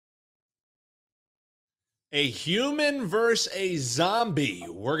A human versus a zombie.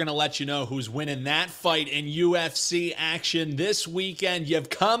 We're going to let you know who's winning that fight in UFC action this weekend. You've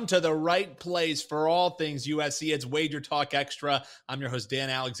come to the right place for all things UFC. It's Wager Talk Extra. I'm your host, Dan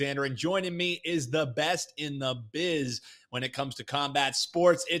Alexander, and joining me is the best in the biz when it comes to combat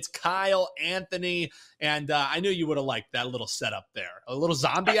sports. It's Kyle Anthony, and I knew you would have liked that little setup there. A little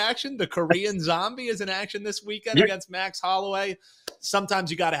zombie action. The Korean zombie is in action this weekend against Max Holloway. Sometimes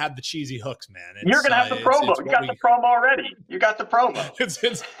you got to have the cheesy hooks, man. You're going to have the promo. You got the promo already. You got the promo.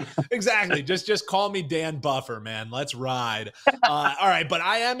 It's exactly. Just call me Dan Buffer, man. Let's ride. All right, but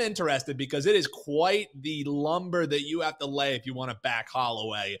I am interested because it is quite the lumber that you have to lay if you want to back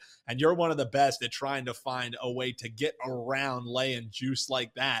Holloway, and you're one of the best at trying to find a way to get around laying juice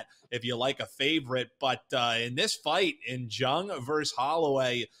like that if you like a favorite. But in this fight, in Jung versus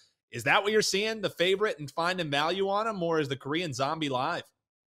Holloway, is that what you're seeing, the favorite, and finding value on him, or is the Korean zombie live?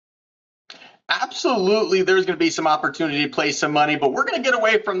 Absolutely, there's going to be some opportunity to play some money, but we're going to get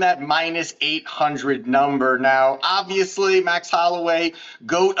away from that minus 800 number. Now, obviously, Max Holloway,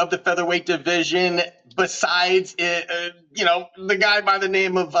 GOAT of the featherweight division, besides, the guy by the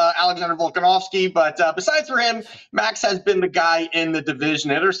name of Alexander Volkanovski. But besides for him, Max has been the guy in the division.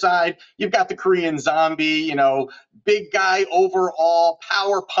 The other side, you've got the Korean zombie, big guy overall,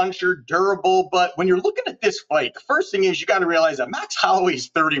 power puncher, durable. But when you're looking at this fight, the first thing is you got to realize that Max Holloway is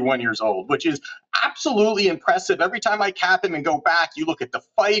 31 years old, which is absolutely impressive. Every time I cap him and go back, you look at the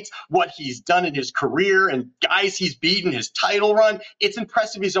fights, what he's done in his career, and guys he's beaten, his title run. It's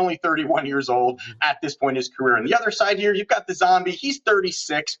impressive he's only 31 years old at this point in his career. On the other side here, you've got the zombie. He's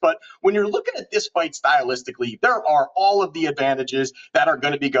 36. But when you're looking at this fight stylistically, there are all of the advantages that are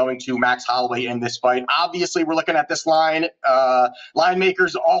going to be going to Max Holloway in this fight. Obviously, we're looking at this line. Line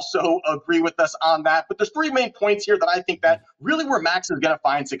makers also agree with us on that. But there's three main points here that I think that really where Max is going to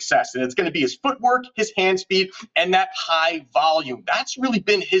find success. And it's going to be his footwork, his hand speed, and that high volume. That's really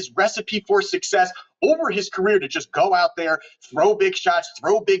been his recipe for success over his career, to just go out there, throw big shots,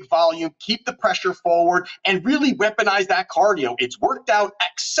 throw big volume, keep the pressure forward, and really weaponize that cardio. It's worked out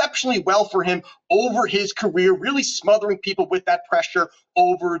exceptionally well for him over his career, really smothering people with that pressure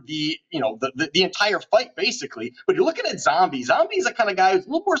over the entire fight, basically. But you're looking at Zombie. Zombie is the kind of guy who's a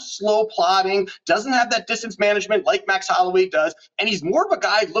little more slow plodding, doesn't have that distance management like Max Holloway does, and he's more of a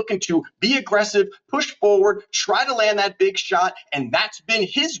guy looking to be aggressive, push forward, try to land that big shot, and that's been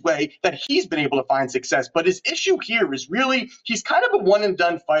his way that he's been able to find success. But his issue here is really he's kind of a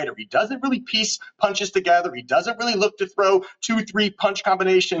one-and-done fighter. He doesn't really piece punches together. He doesn't really look to throw 2-3 punch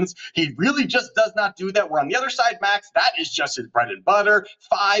combinations. He really just does not do that. Where on the other side, Max, that is just his bread and butter.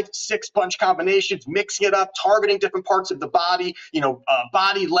 5-6 punch combinations, mixing it up, targeting different parts of the body,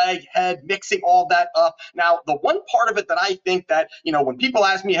 body, leg, head, mixing all that up. Now, the one part of it that I think that, when people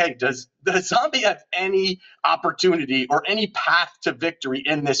ask me, hey, does the zombie have any opportunity or any path to victory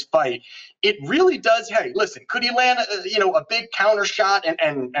in this fight? It really does. Hey, listen, could he land a big counter shot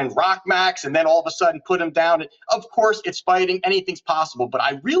and rock Max and then all of a sudden put him down? Of course, it's fighting. Anything's possible. But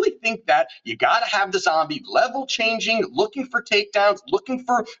I really think that you got to have the zombie level changing, looking for takedowns, looking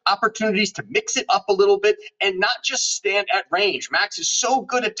for opportunities to mix it up a little bit and not just stand at range. Max is so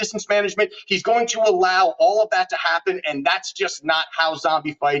good at distance management. He's going to allow all of that to happen. And that's just not how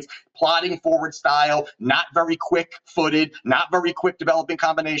zombie fights. Plodding forward style, not very quick-footed, not very quick developing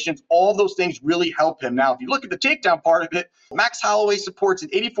combinations. All those things really help him. Now, if you look at the takedown part of it, Max Holloway supports an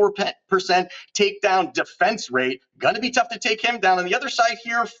 84% takedown defense rate. Going to be tough to take him down. On the other side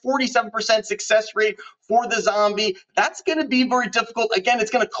here, 47% success rate for the zombie. That's going to be very difficult. Again,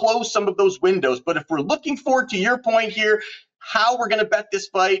 it's going to close some of those windows. But if we're looking forward to your point here, how we're going to bet this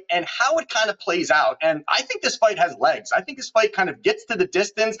fight and how it kind of plays out. And I think this fight has legs. I think this fight kind of gets to the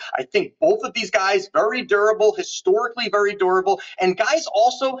distance. I think both of these guys, very durable, historically very durable. And guys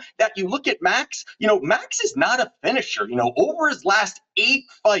also that you look at Max, Max is not a finisher. Over his last 8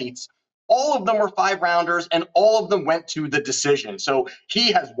 fights, all of them were 5-rounders, and all of them went to the decision. So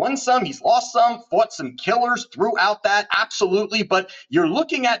he has won some, he's lost some, fought some killers throughout that, absolutely. But you're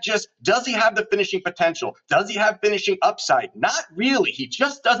looking at just, does he have the finishing potential? Does he have finishing upside? Not really. He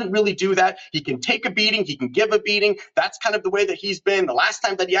just doesn't really do that. He can take a beating. He can give a beating. That's kind of the way that he's been. The last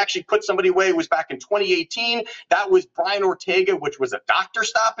time that he actually put somebody away was back in 2018. That was Brian Ortega, which was a doctor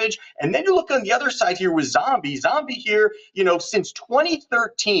stoppage. And then you look on the other side here with Zombie. Zombie here, since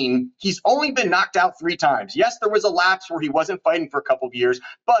 2013, he's only been knocked out 3 times. Yes, there was a lapse where he wasn't fighting for a couple of years,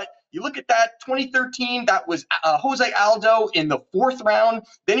 but you look at that, 2013, that was Jose Aldo in the 4th round.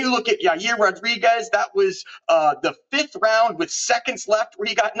 Then you look at Yair Rodriguez, that was the 5th round with seconds left where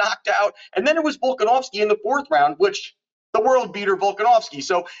he got knocked out. And then it was Volkanovski in the 4th round, which the world beater Volkanovski.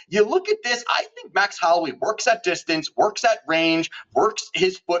 So you look at this, I think Max Holloway works at distance, works at range, works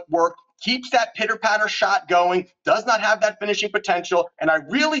his footwork, keeps that pitter-patter shot going, does not have that finishing potential. And I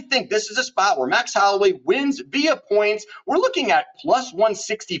really think this is a spot where Max Holloway wins via points. We're looking at plus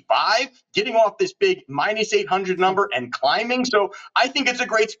 165, getting off this big minus 800 number and climbing. So I think it's a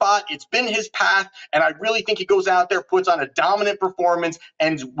great spot. It's been his path, and I really think he goes out there, puts on a dominant performance,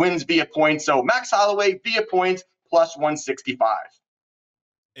 and wins via points. So Max Holloway via points, plus 165.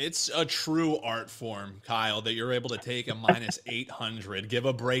 It's a true art form, Kyle, that you're able to take a minus 800, give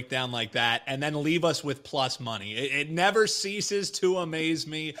a breakdown like that, and then leave us with plus money. It never ceases to amaze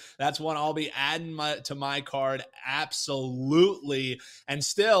me. That's one I'll be adding to my card. Absolutely. And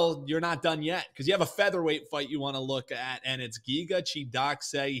still, you're not done yet because you have a featherweight fight you want to look at, and it's Giga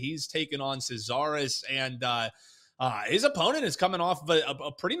Chikadze. He's taking on Caceres, and his opponent is coming off of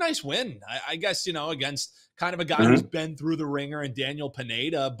a pretty nice win, I guess, against kind of a guy who's been through the ringer and Daniel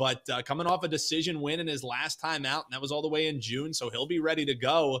Pineda, but coming off a decision win in his last time out, and that was all the way in June, so he'll be ready to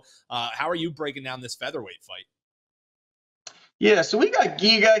go. How are you breaking down this featherweight fight? Yeah, so we got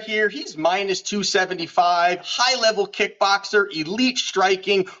Giga here. He's minus 275, high-level kickboxer, elite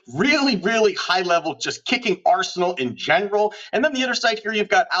striking, really, really high-level just kicking arsenal in general. And then the other side here, you've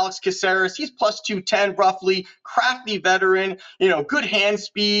got Alex Caceres. He's plus 210 roughly, crafty veteran, good hand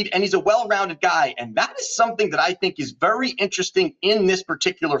speed, and he's a well-rounded guy. And that is something that I think is very interesting in this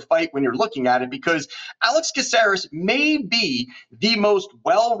particular fight when you're looking at it, because Alex Caceres may be the most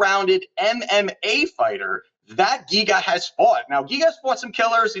well-rounded MMA fighter that Giga has fought. Now, Giga has fought some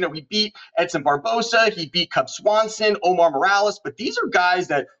killers. He beat Edson Barbosa. He beat Cub Swanson, Omar Morales. But these are guys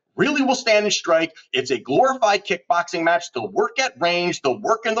that really will stand and strike. It's a glorified kickboxing match. They'll work at range. They'll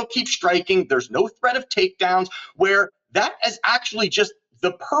work and they'll keep striking. There's no threat of takedowns, where that is actually just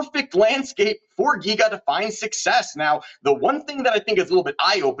the perfect landscape for Giga to find success. Now, the one thing that I think is a little bit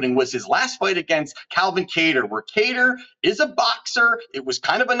eye-opening was his last fight against Calvin Kattar, where Kattar is a boxer. It was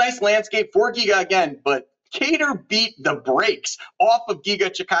kind of a nice landscape for Giga again, but Kattar beat the brakes off of Giga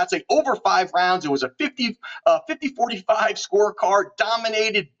Chikadze over 5 rounds. It was a 50-45 scorecard,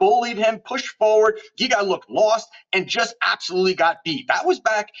 dominated, bullied him, pushed forward. Giga looked lost and just absolutely got beat. That was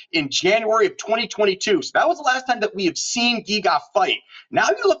back in January of 2022. So that was the last time that we have seen Giga fight. Now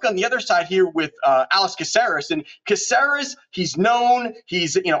you look on the other side here with Alex Caceres, and Caceres, he's known,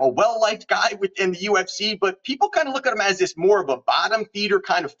 he's a well-liked guy within the UFC, but people kind of look at him as this more of a bottom feeder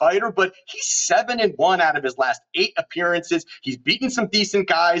kind of fighter, but he's 7-1 out of his last 8 appearances. He's beaten some decent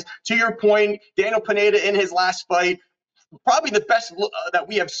guys. To your point, Daniel Pineda in his last fight, probably the best that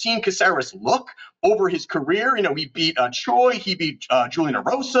we have seen Caceres look over his career. He beat Choi, he beat Julian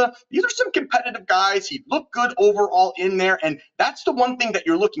Erosa. These are some competitive guys. He looked good overall in there, and that's the one thing that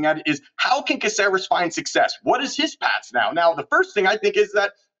you're looking at is how can Caceres find success? What is his path now? Now, the first thing I think is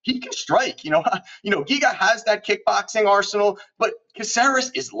that he can strike. Giga has that kickboxing arsenal, but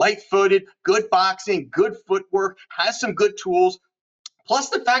Caceres is light-footed, good boxing, good footwork, has some good tools. Plus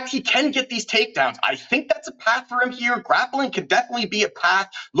the fact he can get these takedowns. I think that's a path for him here. Grappling can definitely be a path.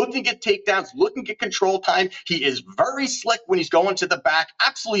 Looking at takedowns, looking at control time. He is very slick when he's going to the back.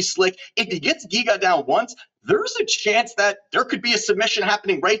 Absolutely slick. If he gets Giga down once, there's a chance that there could be a submission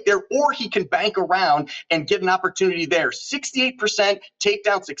happening right there, or he can bank around and get an opportunity there. 68%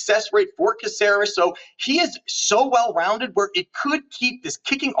 takedown success rate for Caceres. So he is so well-rounded where it could keep this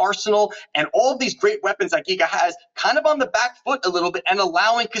kicking arsenal and all of these great weapons that Giga has kind of on the back foot a little bit and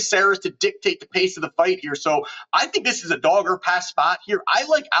allowing Caceres to dictate the pace of the fight here. So I think this is a dog or pass spot here. I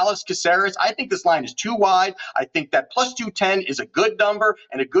like Alex Caceres. I think this line is too wide. I think that plus 210 is a good number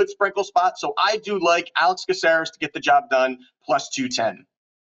and a good sprinkle spot. So I do like Alex Caceres to get the job done, plus 210.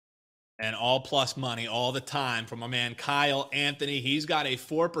 And all plus money all the time from my man Kyle Anthony. He's got a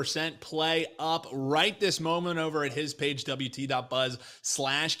 4% play up right this moment over at his page, wt.buzz/KA.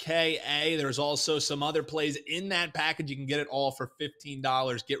 There's also some other plays in that package. You can get it all for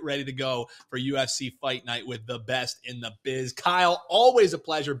 $15. Get ready to go for UFC Fight Night with the best in the biz. Kyle, always a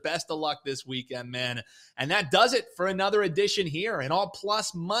pleasure. Best of luck this weekend, man. And that does it for another edition here, an all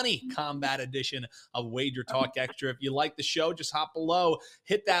plus money combat edition of Wager Talk Extra. If you like the show, just hop below,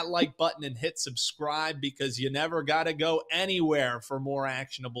 hit that like button, and hit subscribe, because you never got to go anywhere for more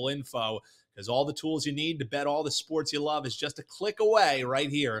actionable info, because all the tools you need to bet all the sports you love is just a click away right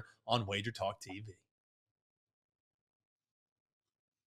here on Wager Talk TV.